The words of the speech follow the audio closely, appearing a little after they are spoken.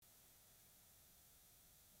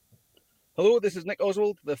Hello, this is Nick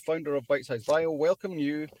Oswald, the founder of Bite Size Bio, welcoming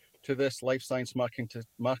you to this Life Science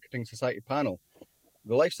Marketing Society panel.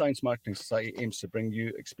 The Life Science Marketing Society aims to bring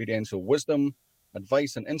you experiential wisdom,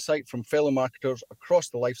 advice and insight from fellow marketers across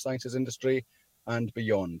the life sciences industry and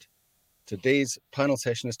beyond. Today's panel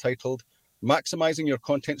session is titled Maximizing Your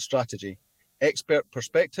Content Strategy, Expert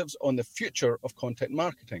Perspectives on the Future of Content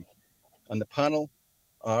Marketing. And the panel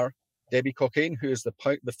are Debbie Cockayne, who is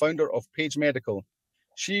the founder of Page Medical.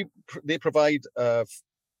 They provide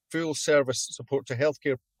full service support to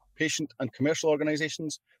healthcare patient and commercial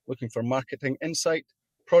organizations looking for marketing insight,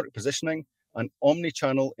 product positioning, and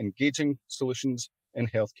omni-channel engaging solutions in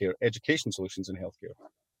healthcare, education solutions in healthcare.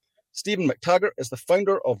 Stephen McTaggart is the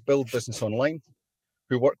founder of Build Business Online,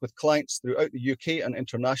 who work with clients throughout the UK and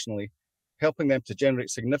internationally, helping them to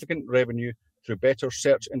generate significant revenue through better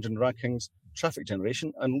search engine rankings, traffic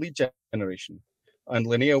generation, and lead generation. And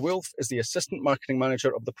Linnea Wolf is the Assistant Marketing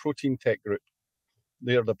Manager of the Protein Tech Group.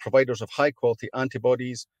 They are the providers of high-quality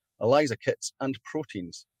antibodies, ELISA kits, and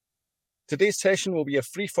proteins. Today's session will be a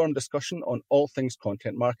free-form discussion on all things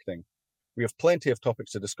content marketing. We have plenty of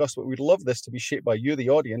topics to discuss, but we'd love this to be shaped by you,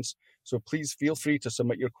 the audience, so please feel free to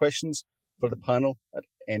submit your questions for the panel at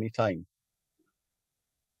any time.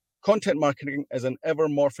 Content marketing is an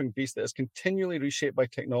ever-morphing beast that is continually reshaped by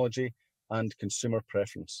technology and consumer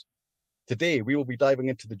preference. Today, we will be diving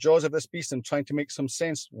into the jaws of this beast and trying to make some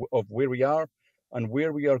sense of where we are and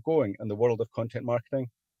where we are going in the world of content marketing.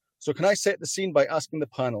 So can I set the scene by asking the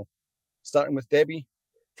panel, starting with Debbie,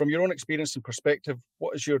 from your own experience and perspective,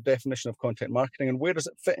 what is your definition of content marketing and where does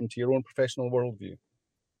it fit into your own professional worldview?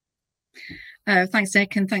 Thanks,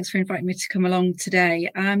 Nick, and thanks for inviting me to come along today.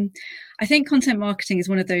 I think content marketing is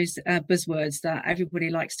one of those buzzwords that everybody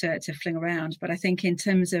likes to fling around. But I think in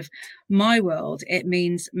terms of my world, it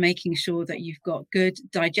means making sure that you've got good,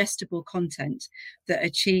 digestible content that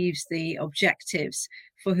achieves the objectives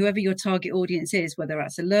for whoever your target audience is, whether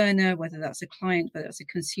that's a learner, whether that's a client, whether that's a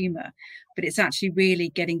consumer. But it's actually really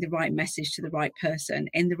getting the right message to the right person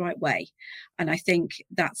in the right way. And I think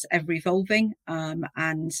that's ever evolving.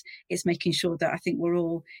 And it's making sure that I think we're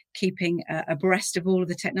all keeping abreast of all of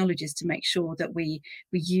the technologies to make sure that we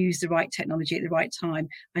use the right technology at the right time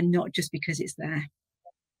and not just because it's there.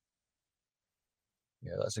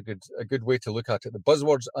 Yeah, that's a good way to look at it. The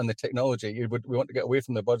buzzwords and the technology. We want to get away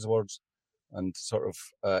from the buzzwords and sort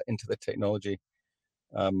of into the technology.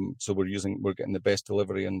 So we're getting the best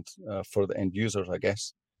delivery and for the end users, I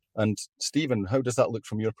guess. And Stephen, how does that look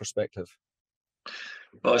from your perspective?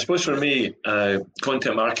 Well, I suppose for me,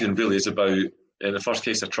 content marketing really is about, in the first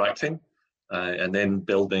case, attracting and then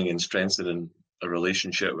building and strengthening a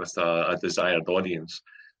relationship with a desired audience.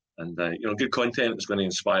 And good content is going to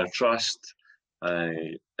inspire trust.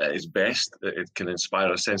 At its best, it can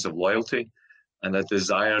inspire a sense of loyalty and a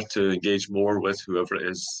desire to engage more with whoever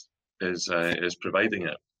it is providing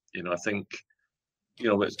it. I think,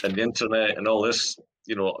 with the internet and all this,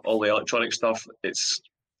 all the electronic stuff, it's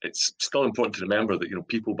still important to remember that,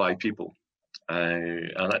 people buy people.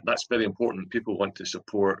 And that's very important. People want to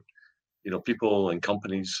support, people and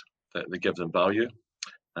companies that give them value.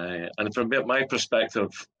 And from my perspective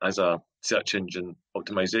as a search engine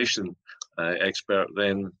optimization expert,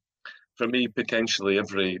 then for me, potentially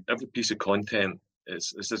every piece of content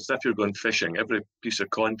is as if you're going fishing. Every piece of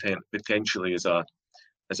content potentially is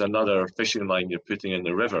another fishing line you're putting in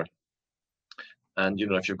the river. And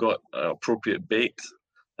if you've got appropriate bait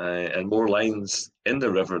and more lines in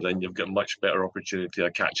the river, then you've got much better opportunity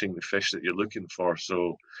of catching the fish that you're looking for.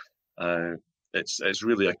 So it's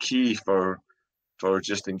really a key for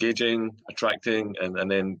just engaging, attracting,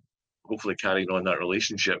 and then hopefully carrying on that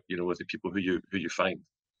relationship, with the people who you find.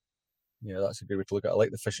 Yeah, that's a good way to look at it. I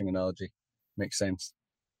like the fishing analogy. Makes sense.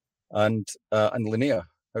 And Linnea,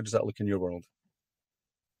 how does that look in your world?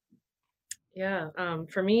 Yeah,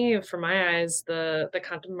 for me, from my eyes, the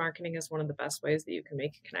content marketing is one of the best ways that you can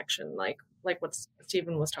make a connection, like what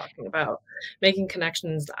Stephen was talking about, making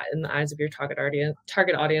connections in the eyes of your target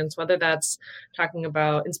audience, whether that's talking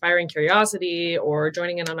about inspiring curiosity or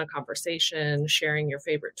joining in on a conversation, sharing your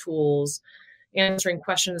favorite tools, answering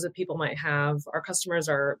questions that people might have. Our customers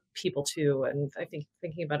are people too, and I think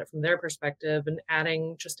thinking about it from their perspective and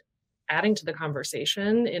adding to the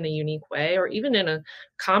conversation in a unique way, or even in a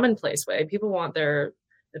commonplace way. People want their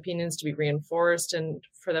opinions to be reinforced and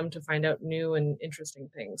for them to find out new and interesting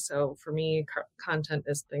things. So for me, content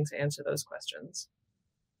is things to answer those questions.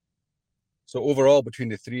 So overall, between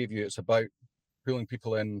the three of you, it's about pulling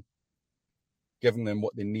people in, giving them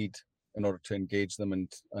what they need in order to engage them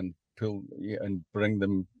and bring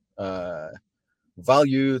them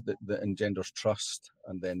value that engenders trust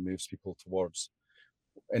and then moves people towards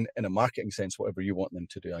in a marketing sense, whatever you want them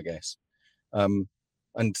to do, I guess.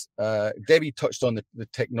 And Debbie touched on the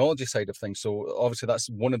technology side of things. So obviously that's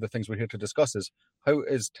one of the things we're here to discuss is how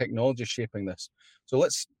is technology shaping this? So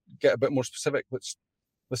let's get a bit more specific with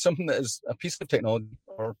something that is a piece of technology,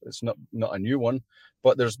 or it's not a new one,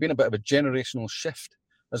 but there's been a bit of a generational shift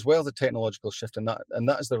as well as a technological shift, and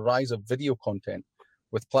that is the rise of video content,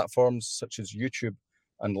 with platforms such as YouTube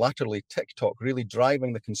and latterly TikTok really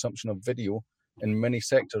driving the consumption of video in many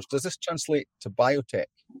sectors. Does this translate to biotech?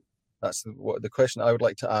 That's the question I would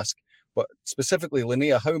like to ask. But specifically,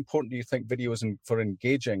 Linnea, how important do you think video is for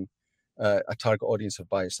engaging a target audience of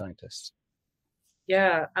bioscientists?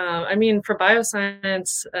 Yeah, I mean, for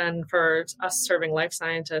bioscience and for us serving life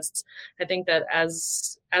scientists, I think that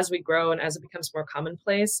as we grow and as it becomes more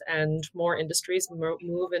commonplace and more industries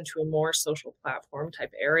move into a more social platform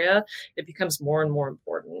type area, it becomes more and more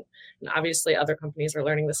important. And obviously other companies are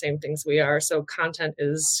learning the same things we are. So content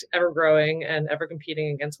is ever growing and ever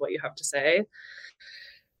competing against what you have to say.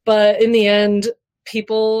 But in the end,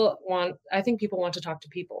 I think people want to talk to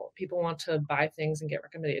people. People want to buy things and get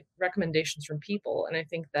recommendations from people. And I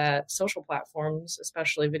think that social platforms,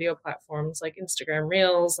 especially video platforms like Instagram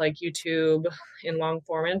Reels, like YouTube in long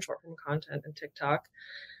form and short form content, and TikTok,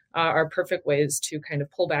 are perfect ways to kind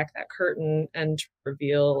of pull back that curtain and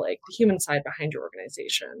reveal like the human side behind your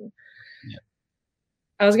organization. Yeah.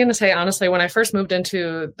 I was going to say, honestly, when I first moved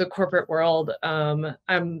into the corporate world,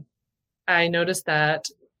 I noticed that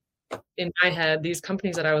in my head, these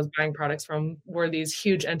companies that I was buying products from were these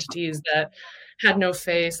huge entities that had no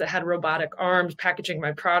face, that had robotic arms packaging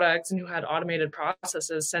my products, and who had automated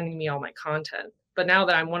processes sending me all my content. But now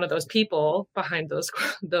that I'm one of those people behind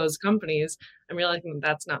those companies, I'm realizing that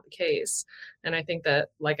that's not the case. And I think that,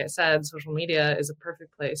 like I said, social media is a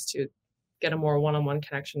perfect place to get a more one-on-one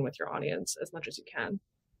connection with your audience as much as you can.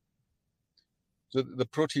 So the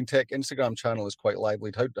Protein Tech Instagram channel is quite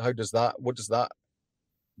lively. What does that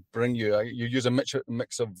bring you? You use a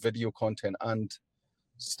mix of video content and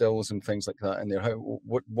stills and things like that in there.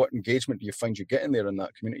 What engagement do you find you get in there in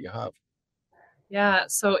that community you have? Yeah,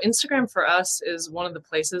 so Instagram for us is one of the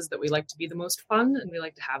places that we like to be the most fun, and we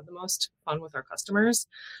like to have the most fun with our customers.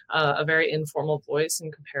 A very informal voice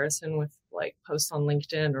in comparison with like posts on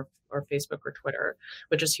LinkedIn or Facebook or Twitter,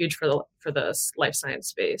 which is huge for the life science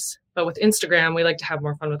space. But with Instagram, we like to have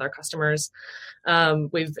more fun with our customers.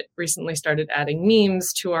 We've recently started adding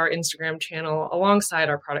memes to our Instagram channel alongside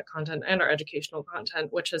our product content and our educational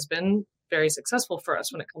content, which has been very successful for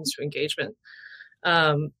us when it comes to engagement.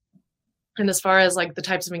 And as far as like the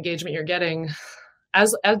types of engagement you're getting,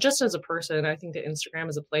 as just as a person, I think that Instagram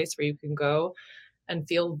is a place where you can go and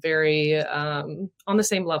feel very on the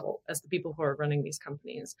same level as the people who are running these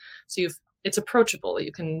companies. So it's approachable.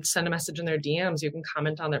 You can send a message in their DMs, you can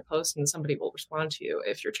comment on their posts, and somebody will respond to you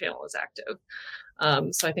if your channel is active.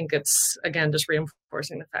 So I think it's, again, just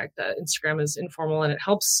reinforcing the fact that Instagram is informal and it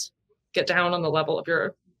helps get down on the level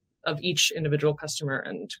of each individual customer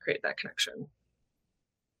and create that connection.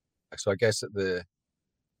 So I guess that the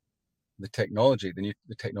technology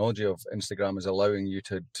of Instagram is allowing you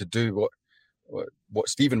to do what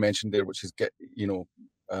Stephen mentioned there, which is get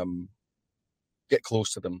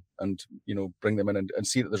close to them and bring them in and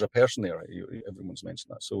see that there's a person there. Everyone's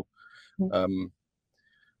mentioned that. So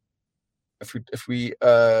if we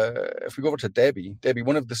go over to Debbie,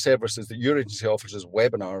 one of the services that your agency offers is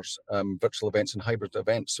webinars, virtual events, and hybrid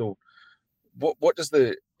events. So what does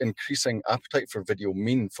the increasing appetite for video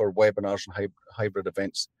mean for webinars and hybrid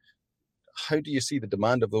events? How do you see the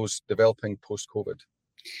demand of those developing post-COVID?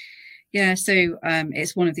 Yeah, so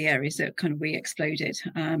it's one of the areas that kind of we exploded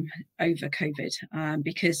over COVID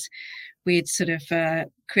because we had sort of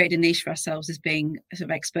created a niche for ourselves as being sort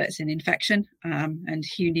of experts in infection. And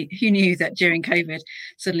who knew that during COVID,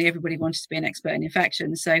 suddenly everybody wanted to be an expert in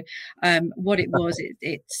infection. So what it was,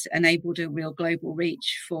 it's enabled a real global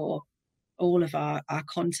reach for all of our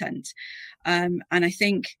content. And I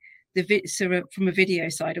think so from a video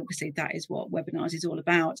side, obviously that is what webinars is all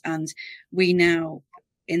about. And we now,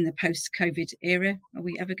 in the post-COVID era, are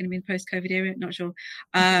we ever going to be in the post-COVID era? Not sure.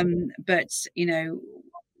 But,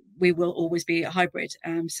 we will always be a hybrid.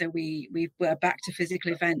 So we're back to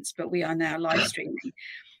physical events, but we are now live streaming.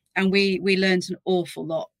 And we learned an awful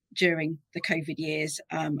lot during the COVID years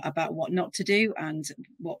about what not to do and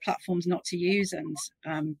what platforms not to use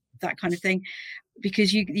and that kind of thing,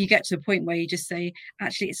 because you get to a point where you just say,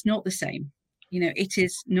 actually, it's not the same. It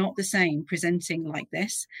is not the same presenting like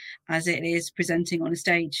this as it is presenting on a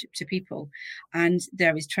stage to people. And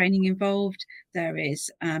there is training involved. there is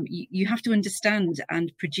you have to understand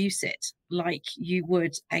and produce it like you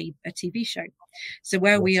would a TV show. So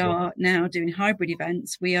where we are now doing hybrid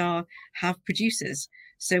events, we have producers.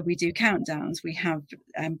 So we do countdowns, we have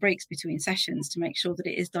breaks between sessions to make sure that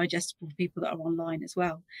it is digestible for people that are online as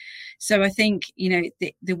well. So I think,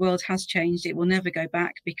 the world has changed. It will never go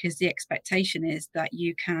back, because the expectation is that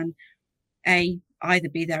you can either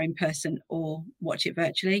be there in person or watch it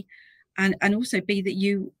virtually, and also be that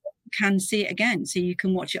you can see it again, so you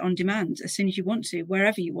can watch it on demand as soon as you want to,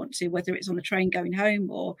 wherever you want to, whether it's on the train going home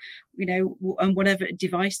or on whatever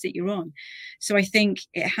device that you're on. So I think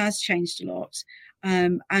it has changed a lot,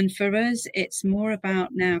 and for us it's more about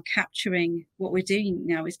now capturing, what we're doing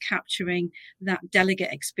now is capturing that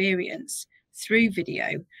delegate experience through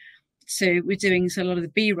video. So we're doing a lot of the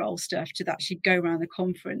B-roll stuff to actually go around the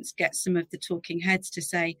conference, get some of the talking heads to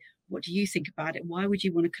say, what do you think about it? Why would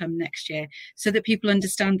you want to come next year? So that people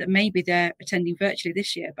understand that maybe they're attending virtually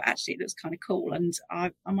this year, but actually it looks kind of cool. And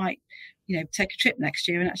I might, take a trip next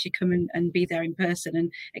year and actually come and be there in person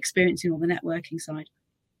and experiencing all the networking side.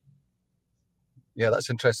 Yeah, that's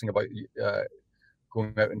interesting about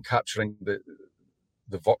going out and capturing the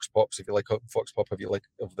vox pops, if you like,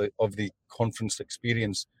 of the conference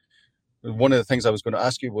experience. One of the things I was going to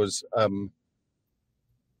ask you was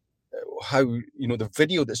how the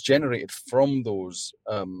video that's generated from those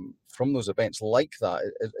events like that,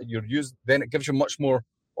 then it gives you much more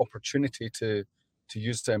opportunity to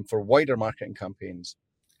use them for wider marketing campaigns.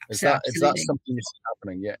 Is that something you see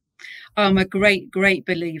happening yet? I'm a great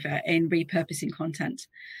believer in repurposing content,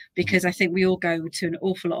 because I think we all go to an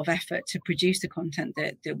awful lot of effort to produce the content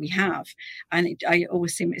that we have, and I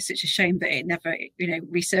always think it's such a shame that it never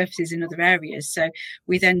resurfaces in other areas. So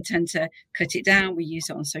we then tend to cut it down. We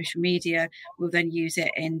use it on social media. We'll then use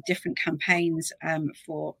it in different campaigns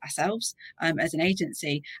for ourselves as an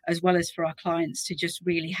agency, as well as for our clients, to just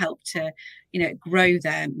really help to grow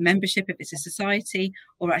their membership if it's a society,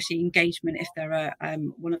 or actually engagement if they're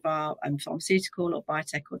one of our pharmaceutical or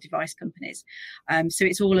biotech or device companies. So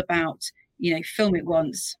it's all about, film it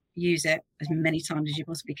once, use it as many times as you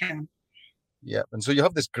possibly can. Yeah, and so you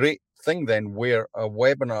have this great thing then where a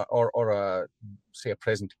webinar or a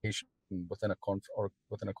presentation within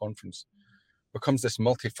a conference becomes this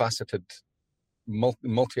multifaceted,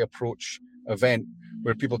 multi-approach event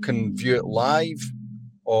where people can view it live,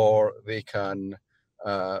 or they can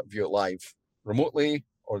view it live remotely,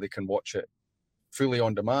 or they can watch it fully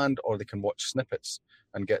on demand, or they can watch snippets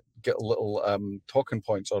and get little talking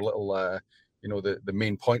points, or little the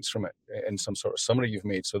main points from it in some sort of summary you've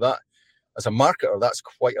made. So that, as a marketer, that's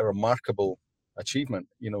quite a remarkable achievement,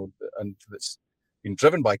 and that's been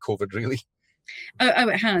driven by COVID, really. Oh,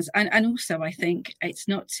 it has. And also, I think it's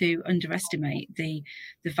not to underestimate the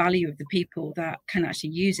value of the people that can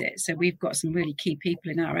actually use it. So we've got some really key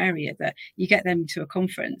people in our area that you get them to a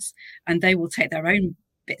conference and they will take their own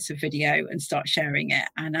bits of video and start sharing it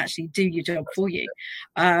and actually do your job for you,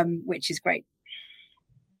 which is great.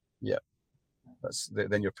 Yeah,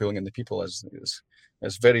 then you're pulling in the people. As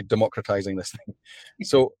it's very democratizing, this thing.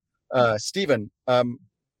 So, Stephen,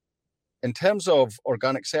 in terms of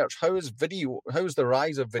organic search, how is the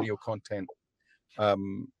rise of video content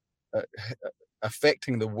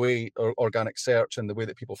affecting the way organic search and the way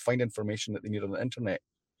that people find information that they need on the internet?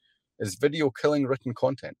 Is video killing written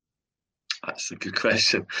content? That's a good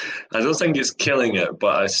question. I don't think it's killing it,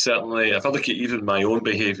 but I certainly, if I look at even my own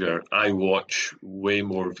behaviour, I watch way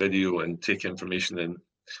more video and take information in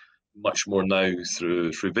much more now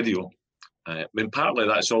through video. I mean, partly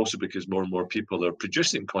that's also because more and more people are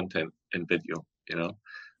producing content in video,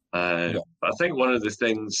 But I think one of the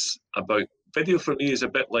things about video for me is a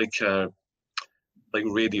bit like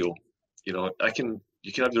radio. You can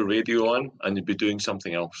have the radio on and you'd be doing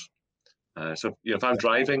something else. So if I'm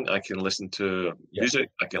driving, I can listen to music,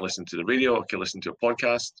 I can listen to the radio, I can listen to a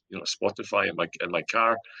podcast, Spotify in my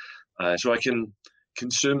car. So I can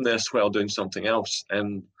consume this while doing something else.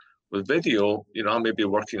 And with video, I may be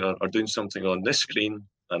working on or doing something on this screen,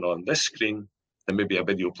 and on this screen there may be a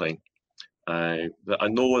video playing. I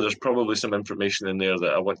know there's probably some information in there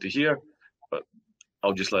that I want to hear, but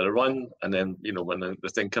I'll just let it run. And then, when the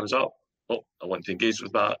thing comes up, I want to engage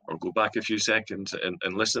with that, or go back a few seconds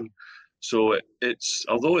and listen. So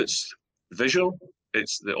although it's visual,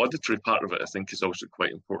 it's the auditory part of it, I think, is also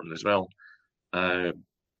quite important as well. I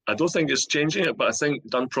don't think it's changing it, but I think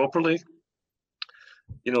done properly,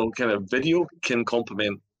 kind of video can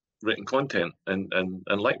complement written content, and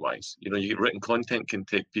likewise, written content can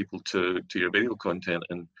take people to your video content,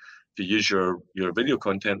 and if you use your video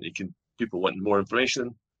content, people want more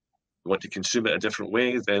information, want to consume it a different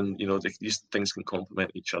way, then these things can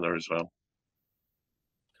complement each other as well.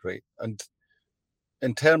 Great. And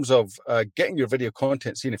in terms of getting your video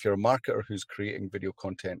content seen, if you're a marketer who's creating video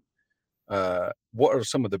content, what are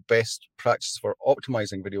some of the best practices for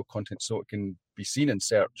optimizing video content so it can be seen in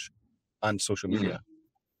search and social media?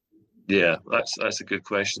 Yeah, that's a good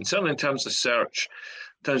question. Certainly in terms of search,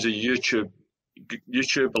 in terms of YouTube,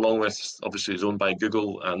 along with, obviously, is owned by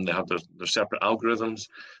Google, and they have their separate algorithms,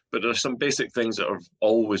 but there are some basic things that have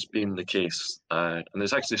always been the case, and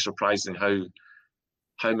it's actually surprising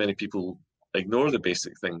how many people ignore the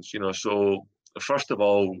basic things. So first of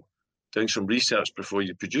all, doing some research before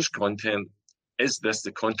you produce content. Is this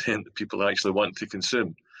the content that people actually want to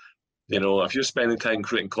consume? If you're spending time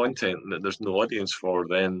creating content that there's no audience for,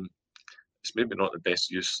 then it's maybe not the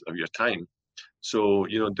best use of your time. So,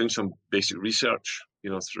 doing some basic research,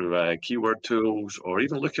 through keyword tools, or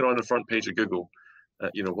even looking on the front page of Google,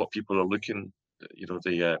 what people are looking,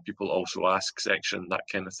 the people also ask section, that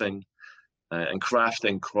kind of thing, and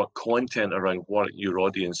crafting content around what your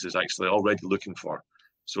audience is actually already looking for.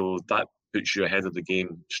 So that puts you ahead of the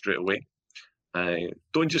game straight away.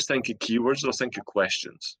 Don't just think of keywords, or think of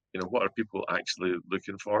questions. What are people actually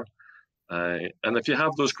looking for? And if you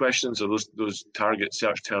have those questions, or those target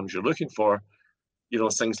search terms you're looking for,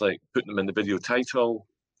 things like putting them in the video title,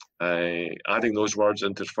 adding those words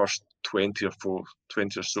into the first 20 or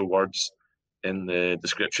so words in the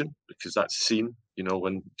description, because that's seen.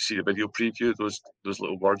 When you see the video preview, those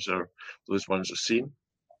little words those ones are seen.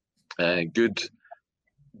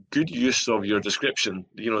 Good use of your description,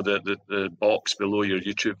 the box below your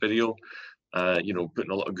YouTube video,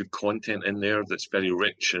 putting a lot of good content in there that's very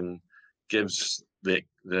rich and gives the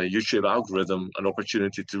YouTube algorithm an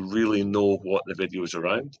opportunity to really know what the video is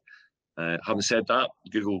around. Having said that,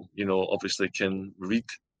 Google, obviously can read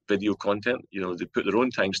video content. They put their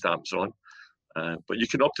own timestamps on, but you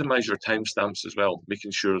can optimize your timestamps as well,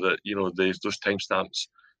 making sure that those timestamps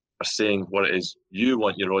are saying what it is you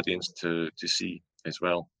want your audience to see as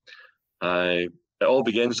well. It all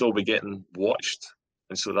begins with getting watched,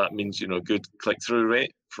 and so that means good click-through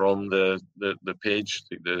rate from the page,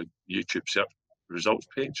 the YouTube search results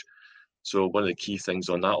page. So one of the key things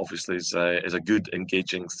on that, obviously, is a good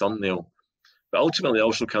engaging thumbnail. But ultimately, it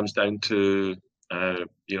also comes down to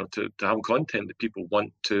to have content that people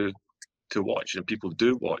want to watch, and people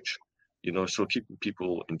do watch. So keeping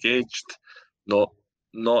people engaged,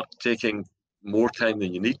 not taking more time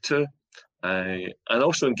than you need to, and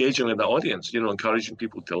also engaging with the audience. Encouraging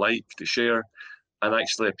people to like, to share, and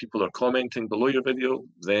actually, if people are commenting below your video,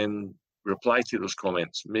 then reply to those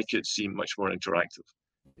comments. Make it seem much more interactive.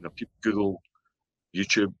 People, Google,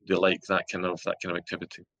 YouTube, they like that kind of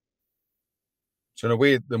activity. So in a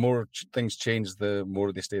way, the more things change, the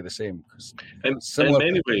more they stay the same. In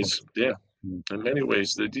many ways, yeah. In many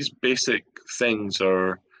ways, these basic things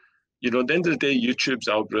are, at the end of the day, YouTube's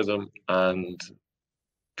algorithm and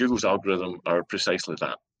Google's algorithm are precisely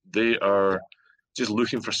that. They are just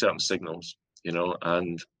looking for certain signals,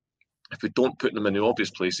 and if we don't put them in the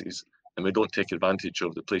obvious places, and we don't take advantage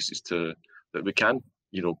of the places that we can,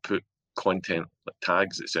 put content like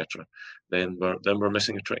tags, etc., then we're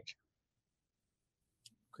missing a trick.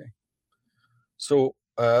 Okay. So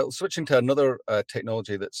switching to another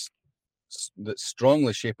technology that's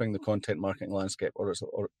strongly shaping the content marketing landscape, or is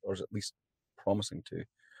at least promising to,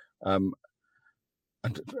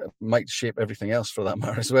 and it might shape everything else for that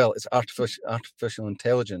matter as well. It's artificial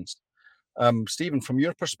intelligence. Stephen, from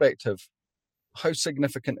your perspective, how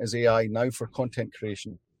significant is AI now for content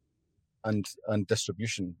creation and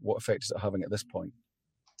distribution? What effect is it having at this point?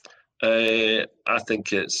 I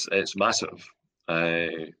think it's massive.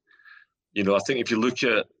 I think if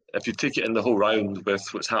you take it in the whole round with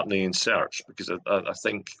what's happening in search, because I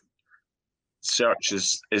think search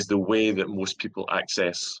is the way that most people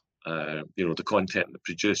access the content they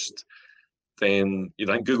produced. Then I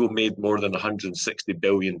think Google made more than $160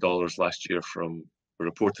 billion last year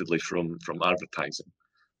reportedly from advertising,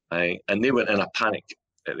 and they went in a panic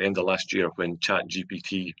at the end of last year when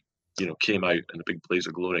ChatGPT came out in a big blaze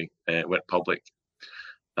of glory, went public.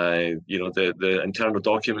 The internal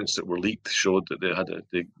documents that were leaked showed that they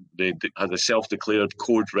had a self-declared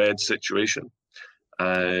code red situation,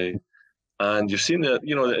 and you've seen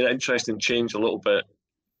the interesting change a little bit.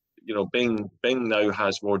 Bing now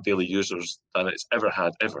has more daily users than it's ever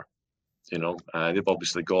had ever. They've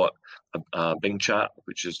obviously got a Bing Chat,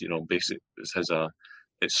 which is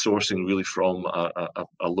it's sourcing really from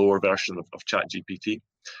a lower version of ChatGPT.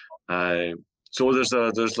 So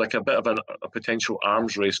there's like a bit of a potential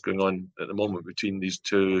arms race going on at the moment between these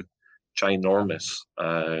two ginormous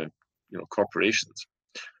corporations,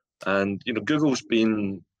 and Google's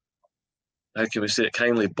been, how can we say it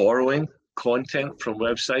kindly, borrowing content from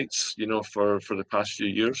websites, for the past few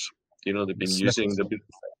years. They've been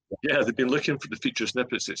they've been looking for the feature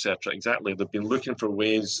snippets, etc. Exactly. They've been looking for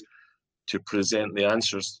ways to present the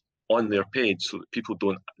answers on their page so that people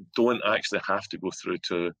don't actually have to go through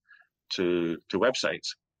to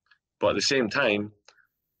websites. But at the same time,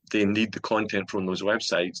 they need the content from those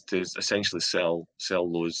websites to essentially sell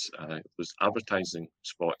those advertising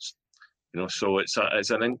spots. So it's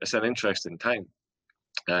an interesting time.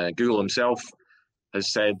 Google himself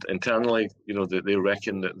has said internally, that they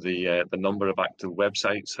reckon that the number of active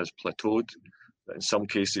websites has plateaued. That in some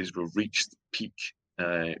cases, we've reached peak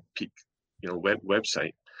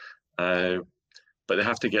website. But they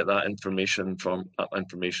have to get that information from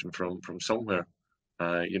somewhere.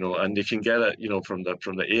 And they can get it, from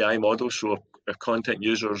the AI model. So if content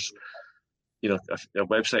users, if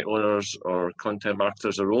website owners or content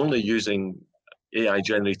marketers are only using AI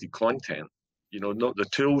generated content, not the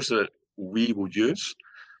tools that we will use,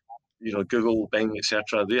 Google, Bing,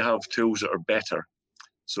 etc. They have tools that are better.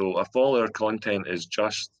 So if all their content is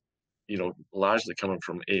just, largely coming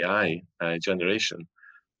from AI generation,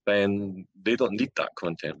 then they don't need that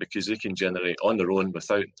content because they can generate on their own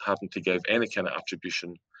without having to give any kind of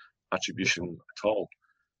attribution at all.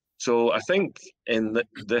 So I think in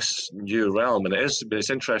this new realm, and it's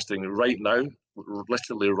interesting right now,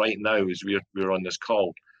 literally right now as we're on this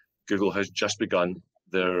call, Google has just begun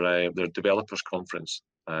their developers conference,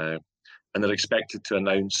 and they're expected to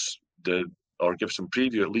announce or give some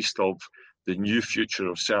preview at least of the new future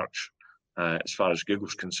of search as far as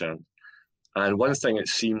Google's concerned. And one thing it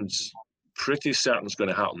seems pretty certain is going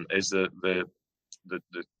to happen is that the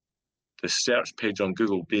search page on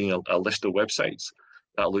Google being a list of websites,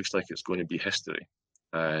 that looks like it's going to be history.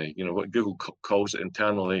 What Google calls it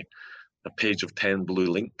internally, a page of 10 blue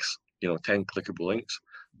links, 10 clickable links.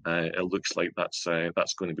 It looks like that's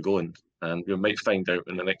going to be going, and we might find out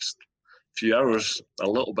in the next few hours a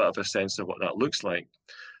little bit of a sense of what that looks like.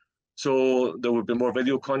 So there will be more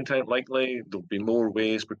video content likely. There'll be more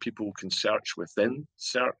ways where people can search within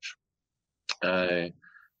search. But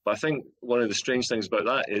I think one of the strange things about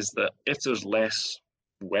that is that if there's less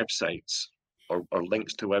websites or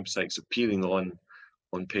links to websites appearing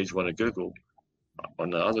on page one of Google, on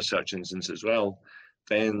the other search engines as well,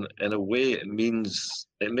 then in a way it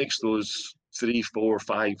makes those 3, 4,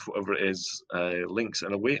 5, whatever it is, links,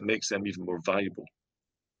 in a way it makes them even more valuable.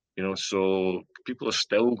 So people are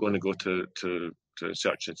still going to go to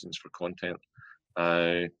search engines for content.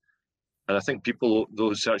 And I think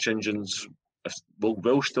those search engines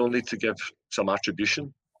will still need to give some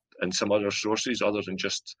attribution and some other sources other than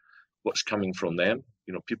just what's coming from them.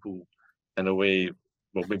 People in a way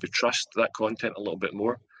will maybe trust that content a little bit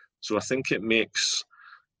more. So I think it makes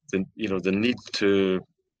the need to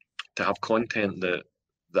have content that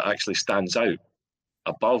actually stands out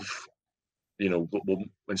above, what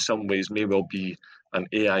in some ways may well be an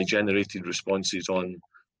AI generated responses on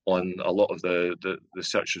a lot of the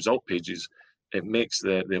search result pages. It makes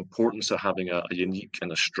the importance of having a unique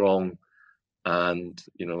and a strong and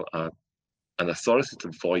an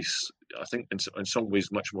authoritative voice, I think in some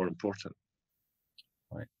ways much more important.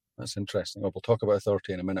 Right, that's interesting. We'll talk about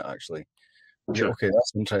authority in a minute, actually. Sure. Okay,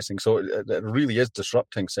 that's interesting. So it really is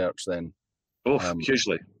disrupting search then. Oh,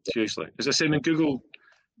 hugely. As I say, in Google,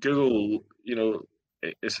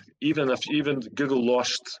 it's even Google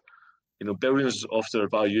lost, billions of their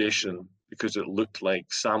valuation because it looked like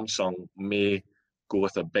Samsung may go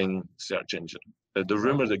with a Bing search engine. The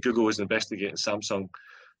rumor that Google was investigating Samsung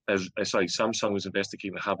was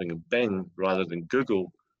investigating having a Bing rather than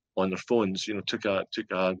Google on their phones, took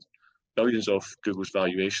billions off Google's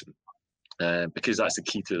valuation, because that's the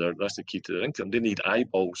key to their income. They need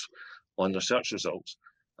eyeballs on their search results,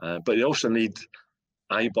 but they also need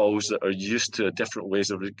eyeballs that are used to different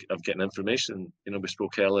ways of getting information. We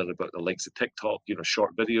spoke earlier about the likes of TikTok,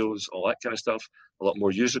 short videos, all that kind of stuff, a lot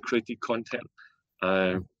more user-created content.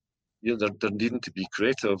 They're needing to be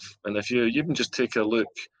creative. And if you even just take a look,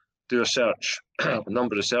 do a search, a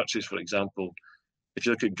number of searches, for example, if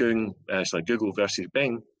you look at Google versus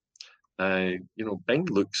Bing, Bing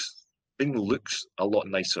looks a lot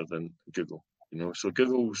nicer than Google. So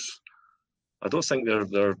Google's, I don't think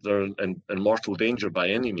they're in mortal danger by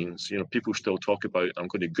any means. People still talk about, I'm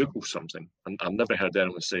going to Google something, and I've never heard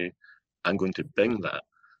anyone say, I'm going to Bing that.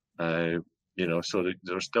 So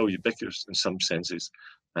they're still ubiquitous in some senses,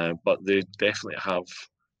 but they definitely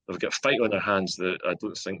they've got a fight on their hands that I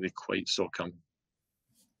don't think they quite saw coming.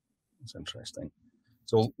 That's interesting.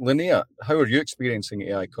 So Linnea, how are you experiencing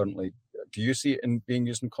AI currently? Do you see it being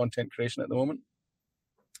used in content creation at the moment?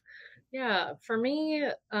 Yeah, for me,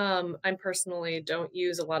 I personally don't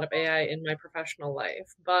use a lot of AI in my professional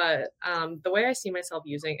life, but the way I see myself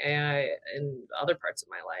using AI in other parts of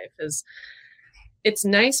my life is it's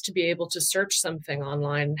nice to be able to search something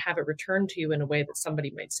online and have it returned to you in a way that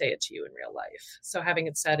somebody might say it to you in real life. So having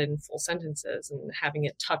it said in full sentences and having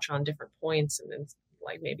it touch on different points and then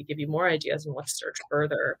like maybe give you more ideas on what to search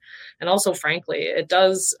further. And also, frankly, it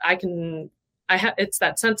does, it's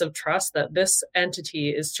that sense of trust that this entity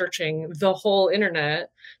is searching the whole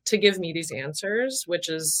internet to give me these answers, which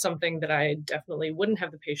is something that I definitely wouldn't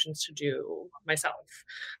have the patience to do myself.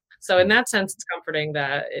 So in that sense, it's comforting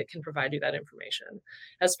that it can provide you that information.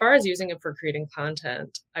 As far as using it for creating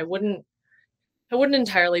content, I wouldn't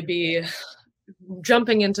entirely be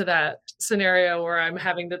jumping into that scenario where I'm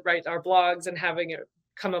having to write our blogs and having it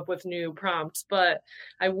come up with new prompts, but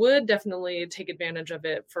I would definitely take advantage of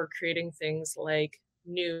it for creating things like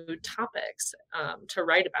new topics to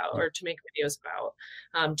write about or to make videos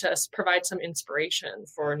about, to provide some inspiration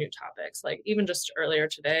for new topics. Like even just earlier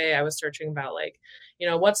today, I was searching about like,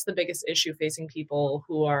 what's the biggest issue facing people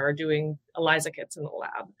who are doing ELISA kits in the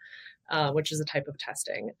lab, which is a type of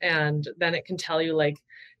testing. And then it can tell you like,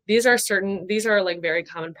 these are like very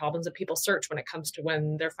common problems that people search when it comes to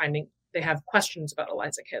when they have questions about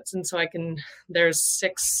ELISA kits. And so there's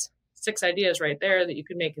six ideas right there that you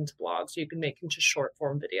can make into blogs, you can make into short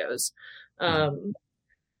form videos. I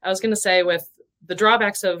was going to say with the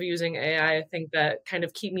drawbacks of using AI, I think that kind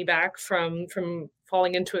of keep me back from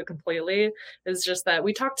falling into it completely is just that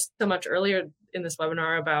we talked so much earlier in this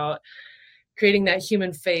webinar about creating that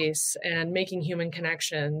human face and making human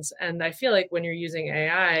connections. And I feel like when you're using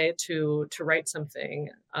AI to write something,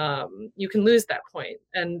 you can lose that point.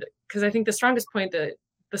 And because I think the strongest way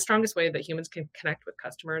that humans can connect with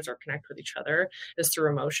customers or connect with each other is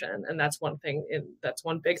through emotion. And that's one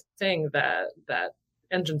big thing that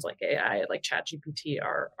engines like AI, like ChatGPT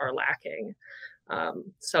are lacking.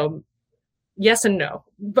 So yes and no,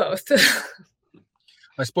 both.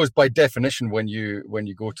 I suppose by definition, when you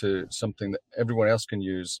go to something that everyone else can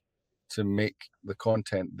use to make the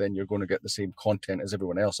content, then you're going to get the same content as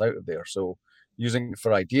everyone else out of there. So using it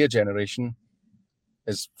for idea generation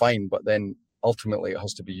is fine, but then ultimately it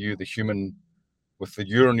has to be you, the human, with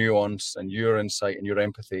your nuance and your insight and your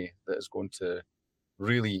empathy that is going to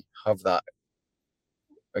really have that.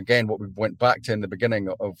 Again, what we went back to in the beginning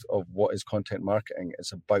of what is content marketing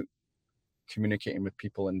is about communicating with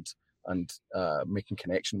people and making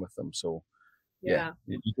connection with them. So yeah,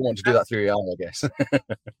 you don't want to do that through AI, I guess. Yeah,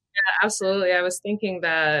 absolutely. I was thinking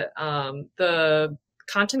that the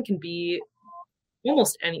content can be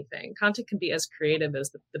almost anything. Content can be as creative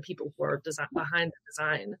as the people who are behind the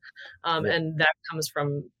design, and that comes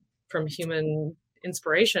from human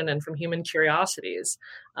inspiration and from human curiosities,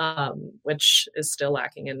 which is still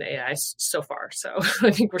lacking in AI so far. So I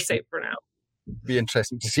think we're safe for now. Be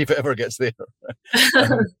interesting to see if it ever gets there.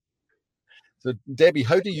 So Debbie,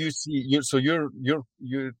 how do you see you? So you're,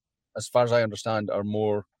 as far as I understand, are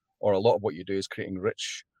more, or a lot of what you do is creating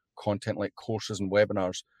rich content like courses and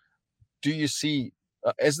webinars. Do you see,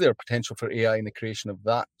 is there potential for AI in the creation of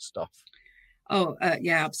that stuff? Oh,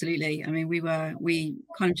 yeah, absolutely. I mean, we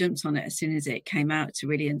kind of jumped on it as soon as it came out to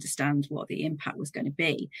really understand what the impact was going to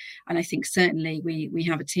be. And I think certainly we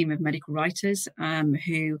have a team of medical writers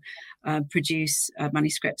who produce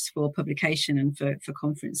manuscripts for publication and for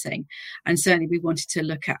conferencing. And certainly we wanted to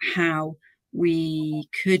look at how we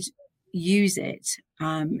could use it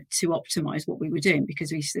to optimize what we were doing,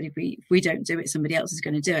 because we said if we don't do it, somebody else is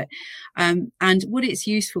going to do it. And what it's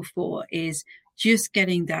useful for is just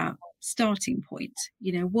getting that starting point.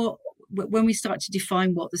 When we start to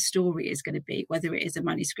define what the story is going to be, whether it is a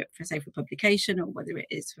manuscript for publication, or whether it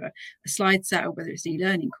is for a slide set, or whether it's an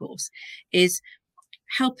e-learning course, is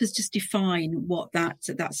help us just define what that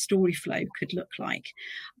story flow could look like.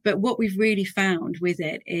 But what we've really found with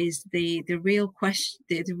it is the real question,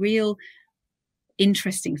 the real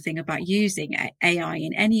interesting thing about using AI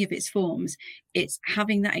in any of its forms, it's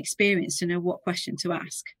having that experience to know what question to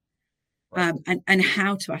ask. And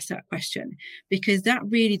how to ask that question, because that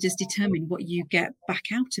really does determine what you get back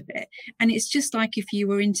out of it. And it's just like if you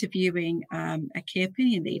were interviewing a key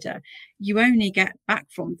opinion leader, you only get back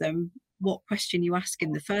from them what question you ask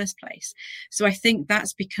in the first place. So I think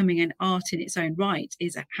that's becoming an art in its own right,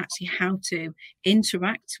 is actually how to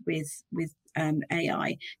interact with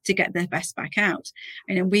AI to get the best back out.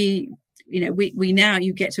 And we now,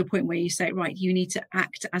 you get to a point where you say, right, you need to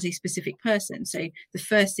act as a specific person. So the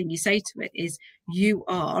first thing you say to it is, you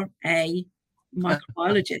are a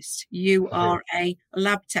microbiologist, you are a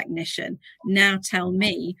lab technician. Now tell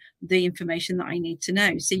me the information that I need to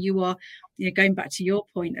know. So you are going back to your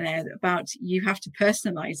point there about you have to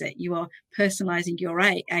personalize it. You are personalizing your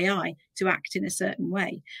AI to act in a certain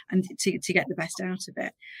way and to get the best out of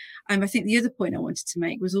it. I think the other point I wanted to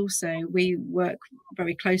make was also we work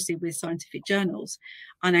very closely with scientific journals,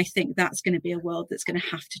 and I think that's going to be a world that's going to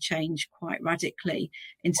have to change quite radically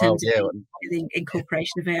in terms of the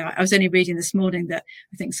incorporation of AI. I was only reading this morning that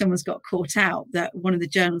I think someone's got caught out that one of the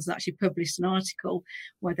journals actually published an article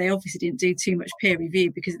where they obviously didn't do too much peer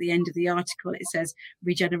review, because at the end of the article it says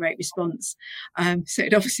regenerate response. So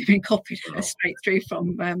it'd obviously been copied straight through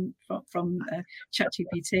from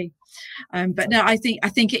ChatGPT. But no, I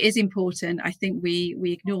think it is important. I think we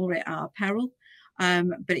ignore it at our peril.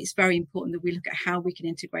 But it's very important that we look at how we can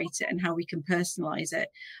integrate it and how we can personalize it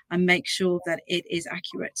and make sure that it is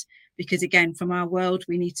accurate. Because again, from our world,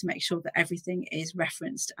 we need to make sure that everything is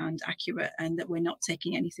referenced and accurate, and that we're not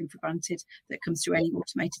taking anything for granted that comes through any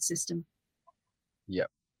automated system. Yeah.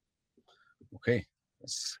 Okay.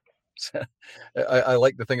 I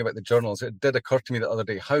like the thing about the journals. It did occur to me the other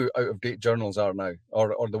day how out of date journals are now,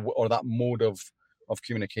 or that mode of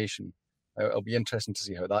communication. It'll be interesting to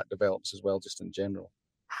see how that develops as well, just in general.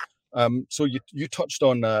 So you touched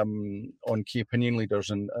on key opinion leaders,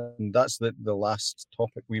 and that's the last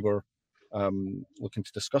topic we were looking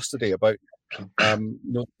to discuss today about.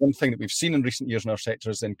 One thing that we've seen in recent years in our sector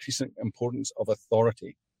is the increasing importance of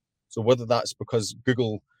authority. So whether that's because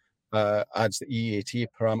Google adds the EAT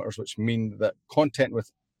parameters, which mean that content with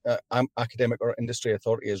academic or industry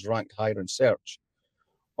authority is ranked higher in search,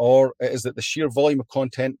 or is that the sheer volume of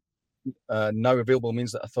content now available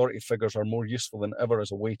means that authority figures are more useful than ever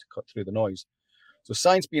as a way to cut through the noise. So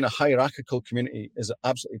science, being a hierarchical community, is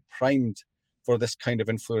absolutely primed for this kind of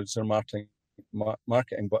influencer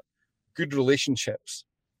marketing. But good relationships,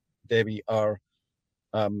 Debbie, are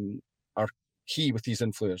key with these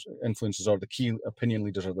influencers, or the key opinion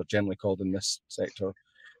leaders, as they're generally called in this sector.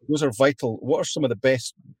 Those are vital. What are some of the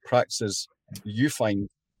best practices you find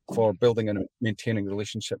for building and maintaining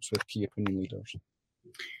relationships with key opinion leaders?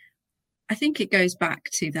 I think it goes back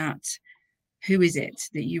to that. Who is it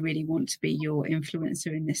that you really want to be your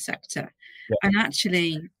influencer in this sector? Yeah. And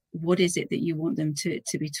actually, what is it that you want them to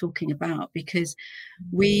be talking about? Because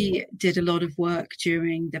we did a lot of work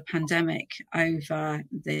during the pandemic over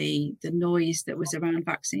the noise that was around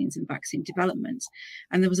vaccines and vaccine development.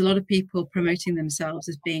 And there was a lot of people promoting themselves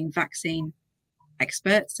as being vaccine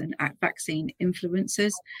experts and vaccine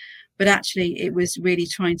influencers. But actually, it was really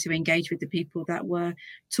trying to engage with the people that were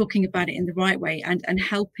talking about it in the right way and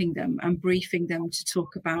helping them and briefing them to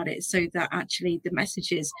talk about it, so that actually the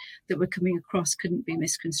messages that were coming across couldn't be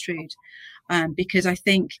misconstrued. Because I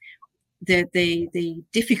think the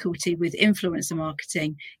difficulty with influencer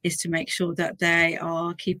marketing is to make sure that they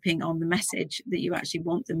are keeping on the message that you actually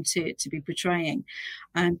want them to be portraying,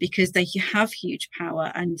 because they have huge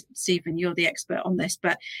power. And Stephen, you're the expert on this,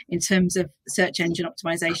 but in terms of search engine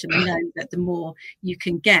optimization, I know that the more you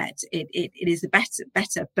can get, it is the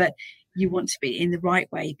better, but you want to be in the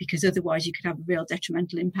right way, because otherwise you could have a real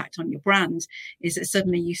detrimental impact on your brand. Is that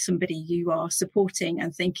suddenly somebody you are supporting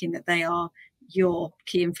and thinking that they are your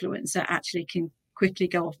key influencer actually can quickly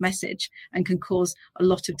go off message and can cause a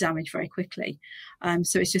lot of damage very quickly.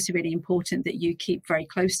 So it's just really important that you keep very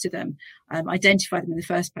close to them, identify them in the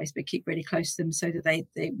first place, but keep really close to them so that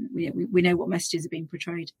we know what messages are being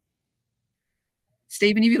portrayed.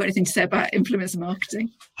 Stephen, have you got anything to say about influencer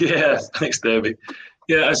marketing? Yeah, thanks, Debbie.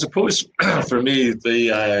 Yeah, I suppose for me,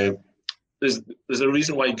 there's a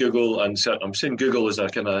reason why Google, and I'm saying Google is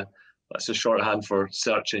that's a shorthand for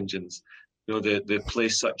search engines. They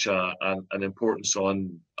place such an importance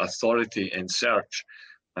on authority in search.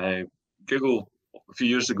 Google, a few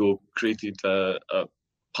years ago, created a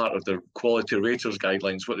part of their quality raters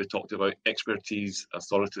guidelines, what they talked about: expertise,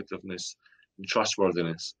 authoritativeness, and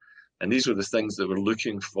trustworthiness. And these were the things that we're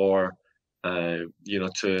looking for,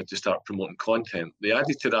 to start promoting content. They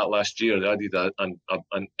added to that last year. They added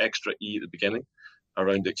an extra E at the beginning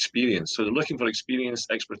around experience. So they're looking for experience,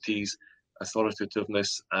 expertise,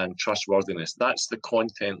 authoritativeness, and trustworthiness. That's the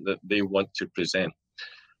content that they want to present.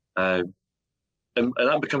 And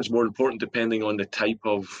that becomes more important depending on the type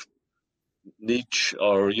of niche,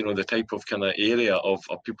 or the type of kind of area of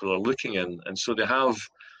people are looking in. And so they have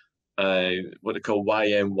what they call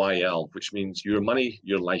YMYL, which means your money,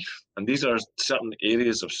 your life. And these are certain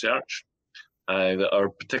areas of search that are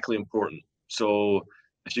particularly important. So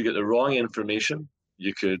if you get the wrong information,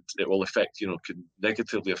 it will affect, could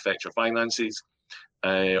negatively affect your finances,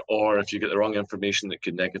 or if you get the wrong information, it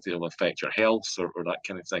could negatively affect your health or that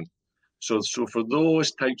kind of thing. So for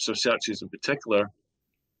those types of searches in particular,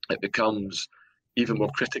 it becomes even more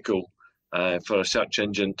critical for a search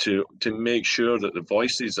engine to make sure that the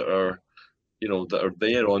voices that are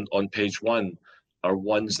there on page one are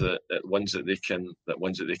ones that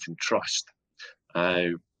they can trust.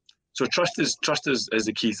 So trust is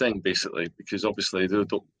the key thing, basically, because obviously they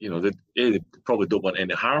probably don't want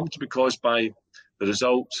any harm to be caused by the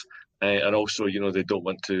results, and also they don't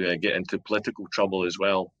want to get into political trouble as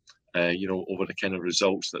well, over the kind of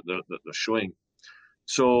results that they're showing.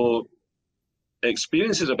 So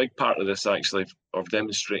experience is a big part of this, actually, of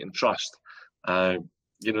demonstrating trust.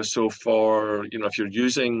 So for if you're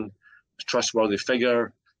using a trustworthy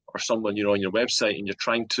figure or someone on your website and you're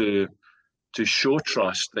trying to show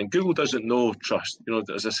trust, then Google doesn't know trust.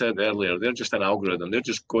 As I said earlier, they're just an algorithm. They're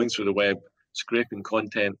just going through the web, scraping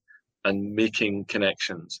content and making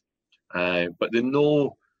connections. But they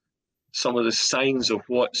know some of the signs of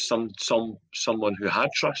what someone who had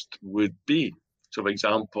trust would be. So, for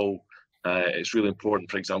example, it's really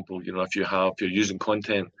important, for example, if you're using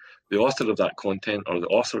content, the author of that content or the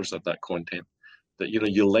authors of that content, that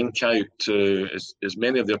you link out to as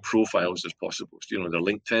many of their profiles as possible. So, their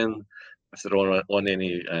LinkedIn, if they're on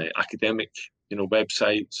any academic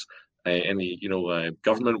websites, any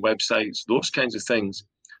government websites, those kinds of things.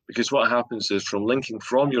 Because what happens is, from linking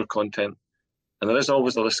from your content, and there is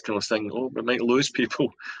always this kind of thing, we might lose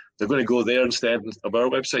people, they're going to go there instead of our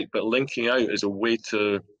website. But linking out is a way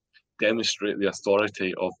to demonstrate the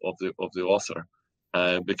authority of the author.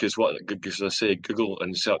 Because as I say, Google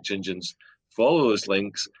and search engines follow those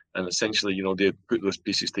links, and essentially, they put those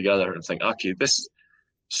pieces together and think, okay, this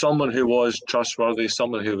someone who was trustworthy,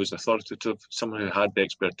 someone who was authoritative, someone who had the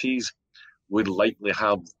expertise would likely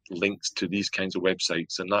have links to these kinds of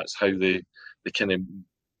websites, and that's how they kind of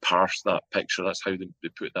parse that picture. That's how they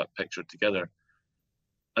put that picture together.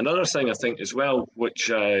 Another thing I think as well, which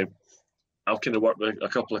I've kind of worked with a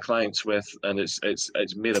couple of clients with, and it's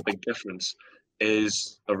made a big difference,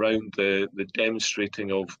 is around the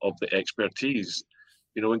demonstrating of the expertise.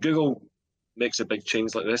 When Google makes a big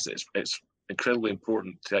change like this, it's incredibly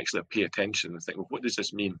important to actually pay attention and think, well, what does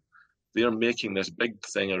this mean? They're making this big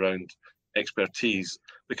thing around expertise,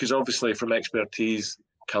 because obviously from expertise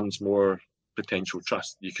comes more potential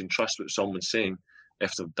trust. You can trust what someone's saying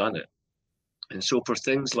if they've done it. And so for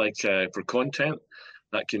things like for content,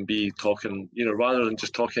 that can be talking, rather than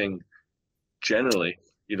just talking generally,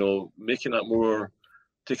 making that more,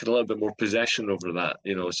 taking a little bit more possession over that,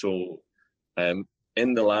 so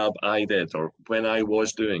in the lab I did, or when I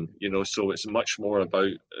was doing, so it's much more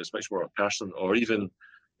a person, or even,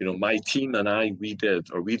 my team and we did,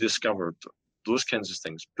 or we discovered, those kinds of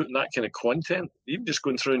things. Putting that kind of content, even just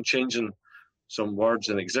going through and changing some words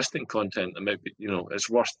in existing content, and maybe, it's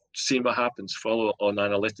worth seeing what happens, follow on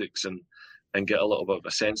analytics and get a little bit of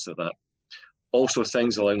a sense of that. Also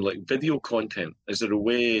things around like video content. Is there a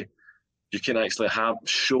way you can actually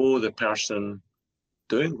show the person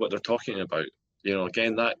doing what they're talking about?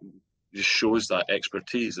 Again, that just shows that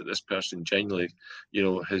expertise, that this person genuinely,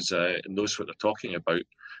 knows what they're talking about.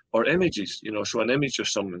 Or images, so an image of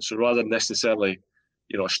someone. So rather than necessarily,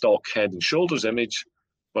 a stock head and shoulders image,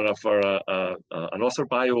 but for an author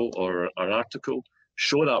bio or an article,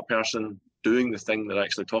 show that person doing the thing they're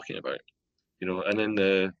actually talking about. And in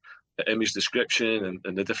the image description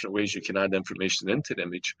and the different ways you can add information into the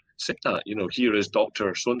image, say that, here is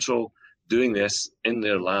Dr. So-and-so doing this in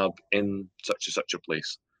their lab in such and such a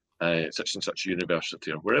place, such and such a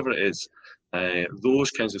university, or wherever it is.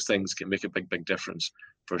 Those kinds of things can make a big difference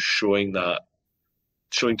for showing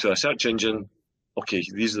to a search engine, okay,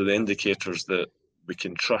 these are the indicators that we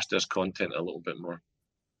can trust this content a little bit more.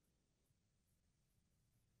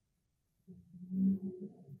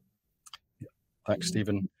 Thanks,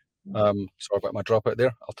 Stephen. Sorry about my dropout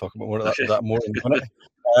there. I'll talk about more of that more in a minute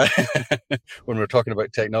when we're talking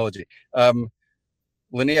about technology.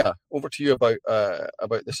 Linnea, over to you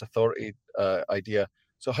about this authority idea.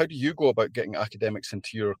 So how do you go about getting academics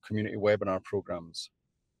into your community webinar programs?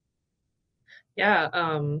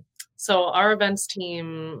 Yeah, so our events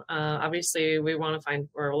team, obviously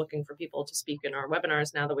we're looking for people to speak in our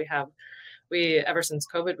webinars now that ever since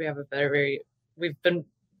COVID, we have we've been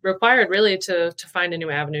required really to find a new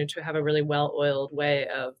avenue to have a really well-oiled way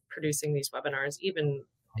of producing these webinars, even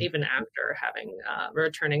after having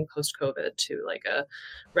returning post-COVID to like a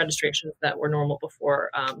registrations that were normal before.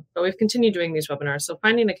 But we've continued doing these webinars. So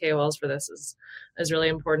finding the KOLs for this is really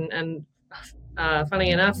important. And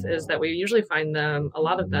funny enough is that we usually find a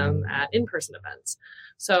lot of them at in-person events.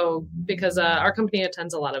 So because our company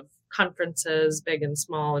attends a lot of conferences, big and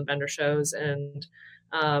small, and vendor shows, and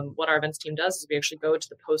what our events team does is we actually go to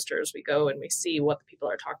the posters, we go and we see what the people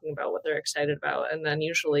are talking about, what they're excited about. And then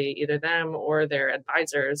usually either them or their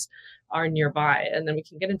advisors are nearby. And then we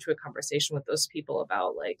can get into a conversation with those people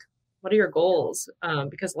about like, what are your goals?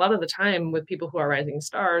 Because a lot of the time with people who are rising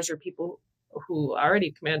stars or people who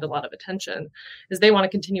already command a lot of attention is they want to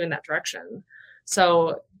continue in that direction.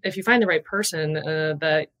 So if you find the right person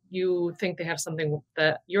that you think they have something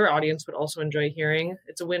that your audience would also enjoy hearing,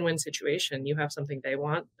 it's a win-win situation. You have something they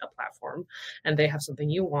want, a platform, and they have something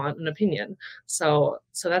you want, an opinion. So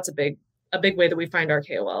that's a big way that we find our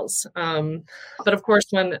KOLs. But of course,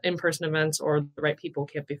 when in-person events or the right people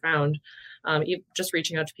can't be found, just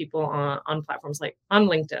reaching out to people on platforms like on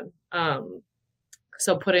LinkedIn.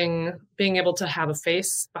 So being able to have a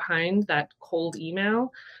face behind that cold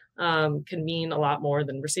email can mean a lot more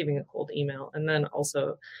than receiving a cold email. And then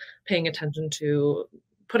also paying attention to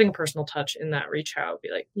putting a personal touch in that reach out, be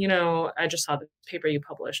like, I just saw the paper you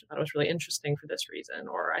published. I thought it was really interesting for this reason,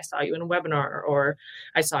 or I saw you in a webinar, or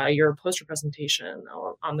I saw your poster presentation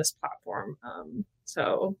on this platform.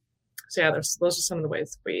 So yeah, those are some of the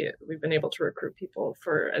ways we've been able to recruit people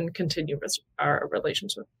and continue our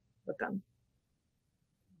relationship with them.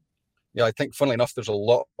 Yeah, I think, funnily enough, there's a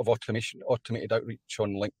lot of automated outreach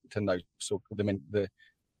on LinkedIn now. So the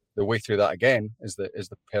way through that again is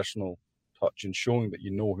the personal touch and showing that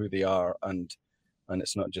you know who they are, and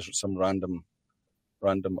it's not just some random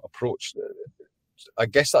approach. I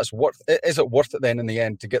guess that's is it worth it then in the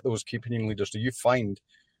end to get those key opinion leaders? Do you find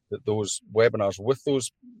that those webinars with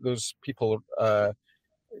those people,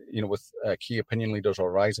 with key opinion leaders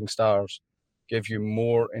or rising stars, give you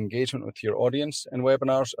more engagement with your audience in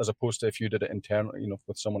webinars as opposed to if you did it internally,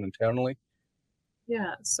 with someone internally?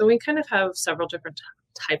 Yeah, so we kind of have several different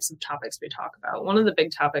types of topics we talk about. One of the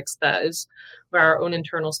big topics that is where our own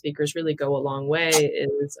internal speakers really go a long way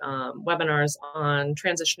is webinars on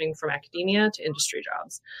transitioning from academia to industry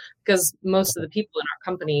jobs. Because most of the people in our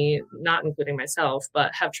company, not including myself,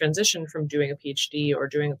 but have transitioned from doing a PhD or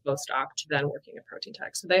doing a postdoc to then working at Protein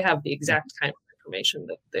Tech. So they have the exact kind of information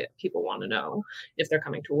that people want to know if they're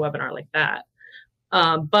coming to a webinar like that.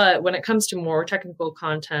 But when it comes to more technical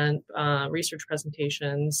content, research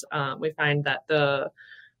presentations, we find that the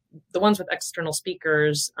ones with external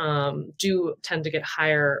speakers do tend to get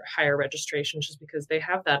higher registration just because they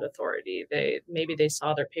have that authority. Maybe they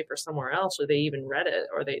saw their paper somewhere else, or they even read it,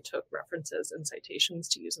 or they took references and citations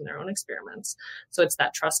to use in their own experiments. So it's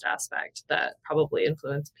that trust aspect that probably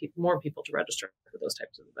influenced more people to register for those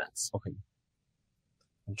types of events. Okay.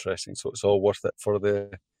 Interesting. So it's all worth it for the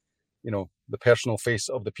personal face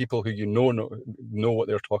of the people who know what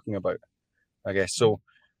they're talking about, I guess. So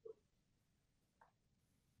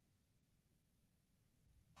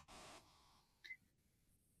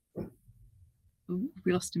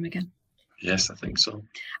we lost him again. Yes, I think so.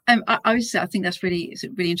 I think that's really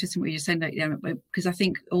interesting what you're saying, because I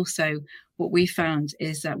think also what we found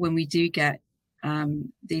is that when we do get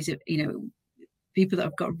these, people that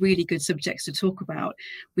have got really good subjects to talk about,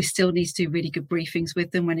 we still need to do really good briefings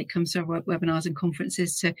with them when it comes to our webinars and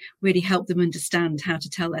conferences to really help them understand how to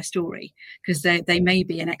tell their story, because they may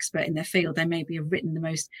be an expert in their field, they may have written the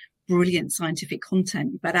most brilliant scientific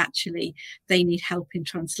content, but actually they need help in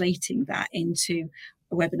translating that into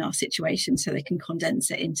a webinar situation so they can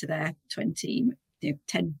condense it into their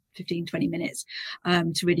 10, 15, 20 minutes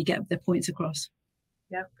to really get their points across.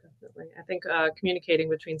 Yeah, definitely. I think communicating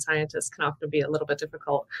between scientists can often be a little bit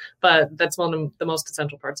difficult, but that's one of the most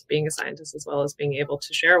essential parts of being a scientist, as well as being able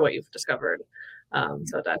to share what you've discovered.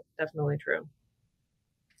 So that's definitely true.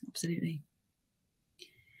 Absolutely.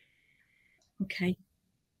 Okay.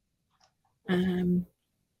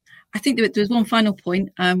 I think there's one final point,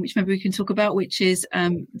 which maybe we can talk about, which is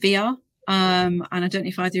VR. And I don't know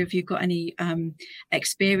if either of you got any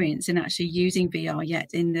experience in actually using VR yet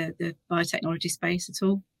in the biotechnology space at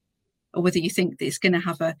all, or whether you think that it's going to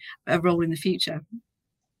have a role in the future.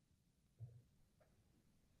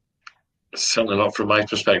 Certainly not from my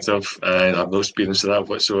perspective. I have no experience of that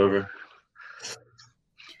whatsoever.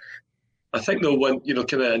 I think though, when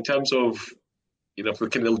kind of in terms of if we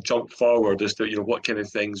kind of jump forward as to what kind of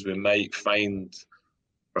things we might find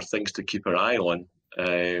or things to keep our eye on.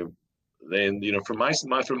 Then from my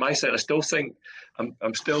side, I still think I'm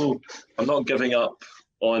not giving up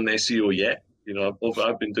on SEO yet.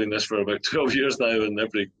 I've been doing this for about 12 years now, and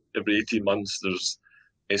every 18 months there's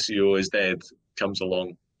SEO is dead comes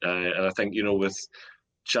along, and I think with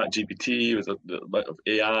ChatGPT, with the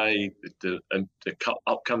AI, the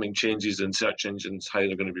upcoming changes in search engines, how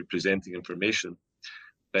they're going to be presenting information,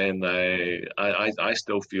 then I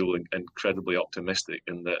still feel incredibly optimistic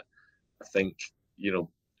in that. I think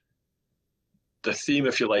the theme,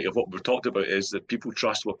 if you like, of what we've talked about is that people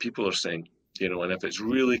trust what people are saying, you know, and if it's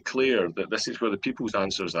really clear that this is where the people's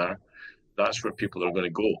answers are, that's where people are going to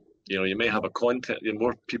go. You know, you may have a content, you know,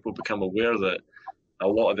 more people become aware that a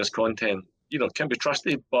lot of this content, you know, can be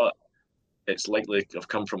trusted, but it's likely to have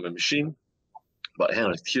come from a machine. But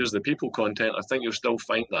here's the people content. I think you'll still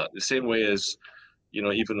find that the same way as, you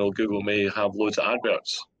know, even though Google may have loads of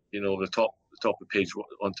adverts, you know, the top of the page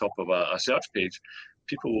on top of a search page,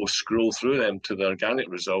 people will scroll through them to the organic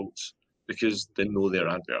results because they know their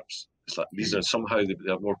adverts. It's like these are somehow they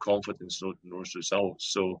have more confidence in those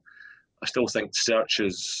results. So I still think search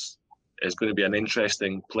is going to be an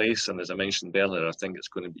interesting place, and as I mentioned earlier, I think it's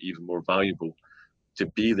going to be even more valuable to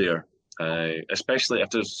be there, especially if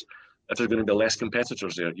there's going to be less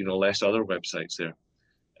competitors there, you know, less other websites there.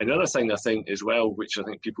 Another thing I think as well, which I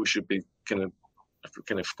think people should be kind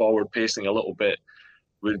of forward pacing a little bit,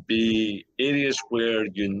 would be areas where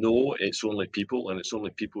you know it's only people and it's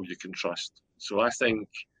only people you can trust. So I think,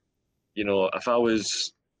 you know, if I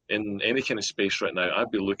was in any kind of space right now,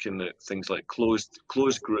 I'd be looking at things like closed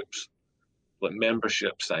groups, like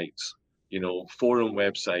membership sites, you know, forum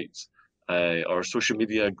websites, or social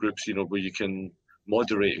media groups, you know, where you can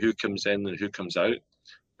moderate who comes in and who comes out.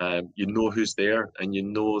 You know who's there, and you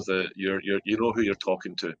know that you know who you're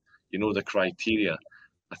talking to. You know the criteria.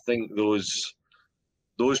 I think those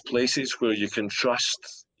places where you can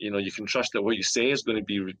trust, you know, you can trust that what you say is going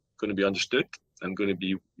to be understood and going to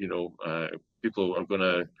be, you know, people are going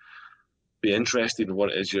to be interested in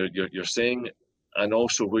what it is you're saying, and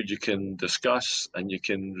also where you can discuss and you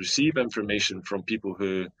can receive information from people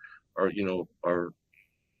who are, you know, are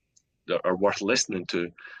worth listening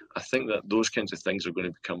to. I think that those kinds of things are going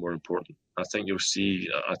to become more important. I think you'll see,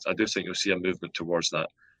 I do think you'll see a movement towards that,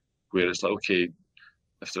 where it's like, okay,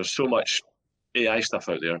 if there's so much AI stuff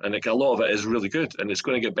out there, and like a lot of it is really good, and it's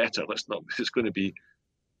going to get better. It's going to be,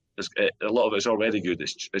 a lot of it's already good.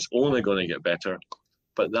 It's only going to get better.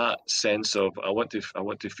 But that sense of I want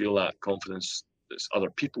to feel that confidence there's other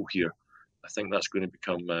people here, I think that's going to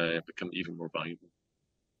become even more valuable.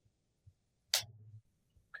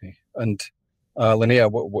 Okay, and Linnea,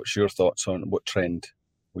 what's your thoughts on what trend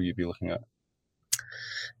will you be looking at?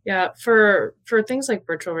 Yeah, for things like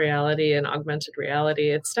virtual reality and augmented reality,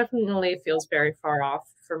 it's definitely feels very far off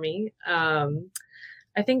for me.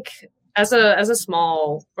 I think as a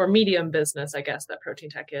small or medium business, I guess that Protein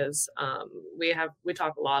Tech is, we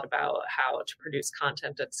talk a lot about how to produce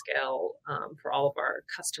content at scale for all of our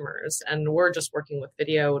customers, and we're just working with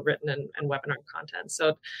video, written, and webinar content.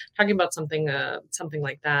 So talking about something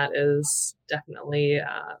like that is definitely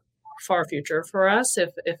far future for us,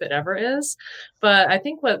 if it ever is. But I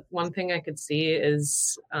think one thing I could see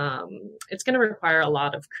is it's going to require a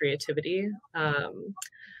lot of creativity.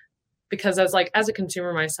 Because as a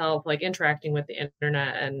consumer myself, like interacting with the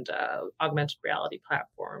internet and augmented reality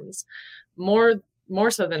platforms, more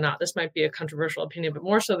so than not, this might be a controversial opinion, but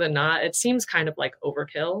more so than not, it seems kind of like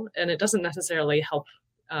overkill, and it doesn't necessarily help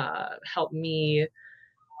me.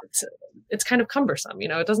 It's kind of cumbersome, you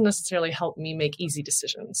know. It doesn't necessarily help me make easy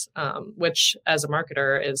decisions, which as a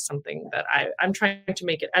marketer is something that I'm trying to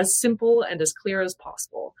make it as simple and as clear as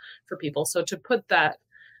possible for people. So to put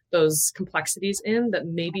those complexities in that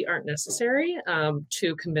maybe aren't necessary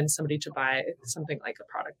to convince somebody to buy something like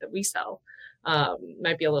a product that we sell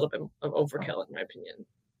might be a little bit of overkill, in my opinion.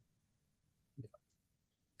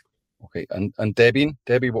 Okay, and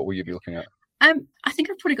Debbie, what will you be looking at? I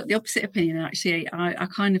think I've probably got the opposite opinion, actually. I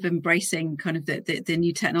kind of embracing kind of the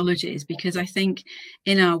new technologies, because I think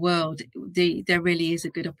in our world there really is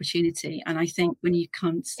a good opportunity. And I think when you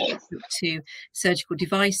come to surgical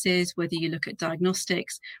devices, whether you look at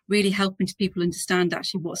diagnostics, really helping people understand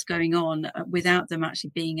actually what's going on without them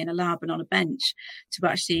actually being in a lab and on a bench, to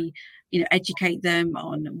actually, you know, educate them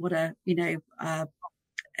on what a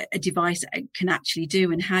device can actually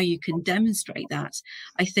do and how you can demonstrate that.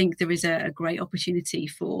 I think there is a great opportunity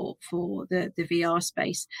for the VR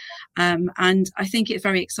space. And I think it's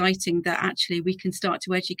very exciting that actually we can start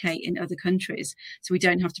to educate in other countries. So we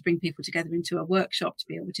don't have to bring people together into a workshop to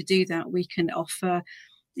be able to do that. We can offer,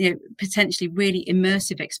 you know, potentially really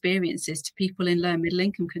immersive experiences to people in low middle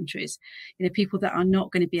income countries, you know, people that are not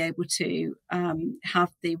going to be able to have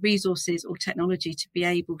the resources or technology to be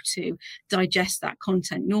able to digest that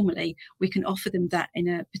content normally. We can offer them that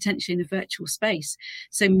potentially in a virtual space.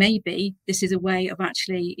 So maybe this is a way of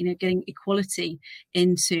actually, you know, getting equality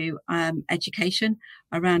into education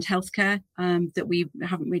around healthcare that we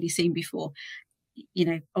haven't really seen before. You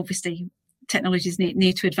know, obviously technologies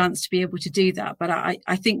need to advance to be able to do that, but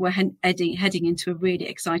I think we're heading into a really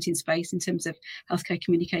exciting space in terms of healthcare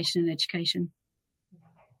communication and education.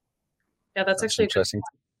 Yeah, that's actually interesting.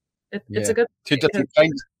 It's a good two different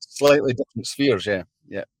kinds, slightly different spheres. Yeah.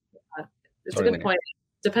 It's a good point.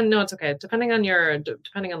 Depending on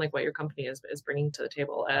like what your company is bringing to the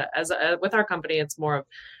table. With our company, it's more of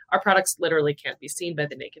our products literally can't be seen by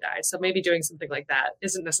the naked eye. So maybe doing something like that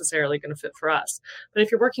isn't necessarily going to fit for us. But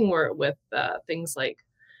if you're working more with things like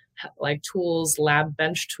tools, lab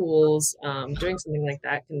bench tools, doing something like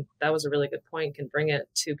that that was a really good point, can bring it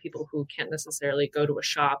to people who can't necessarily go to a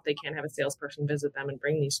shop. They can't have a salesperson visit them and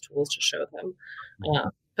bring these tools to show them.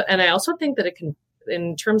 And I also think that it can,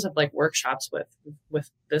 in terms of like workshops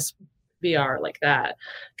with this VR like that,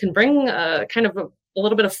 can bring kind of a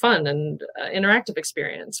little bit of fun and interactive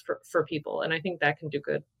experience for people. And I think that can do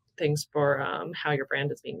good things for how your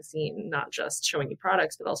brand is being seen, not just showing you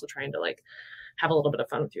products, but also trying to like have a little bit of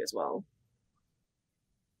fun with you as well.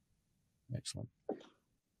 Excellent.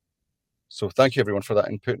 So thank you everyone for that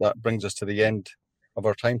input. That brings us to the end of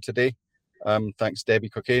our time today. Thanks Debbie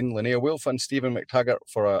Cockayne, Linnea Wolf and Stephen McTaggart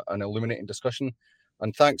for an illuminating discussion.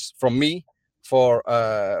 And thanks from me for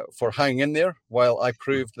hanging in there while I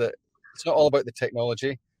proved that it's not all about the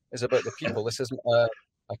technology, it's about the people. This isn't a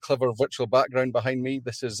clever virtual background behind me.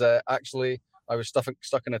 This is actually, I was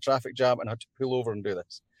stuck in a traffic jam and had to pull over and do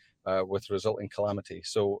this with resulting calamity.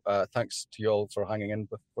 So thanks to you all for hanging in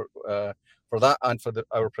for that, and for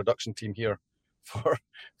our production team here for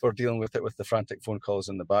dealing with it with the frantic phone calls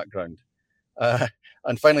in the background.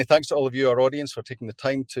 And finally, thanks to all of you, our audience, for taking the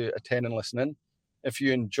time to attend and listen in. If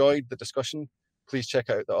you enjoyed the discussion, please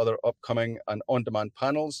check out the other upcoming and on-demand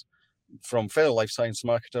panels from fellow life science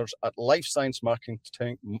marketers at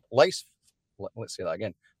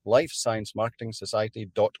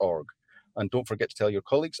lifesciencemarketingsociety.org. And don't forget to tell your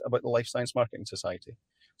colleagues about the Life Science Marketing Society.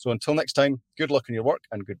 So until next time, good luck in your work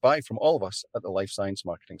and goodbye from all of us at the Life Science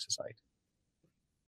Marketing Society.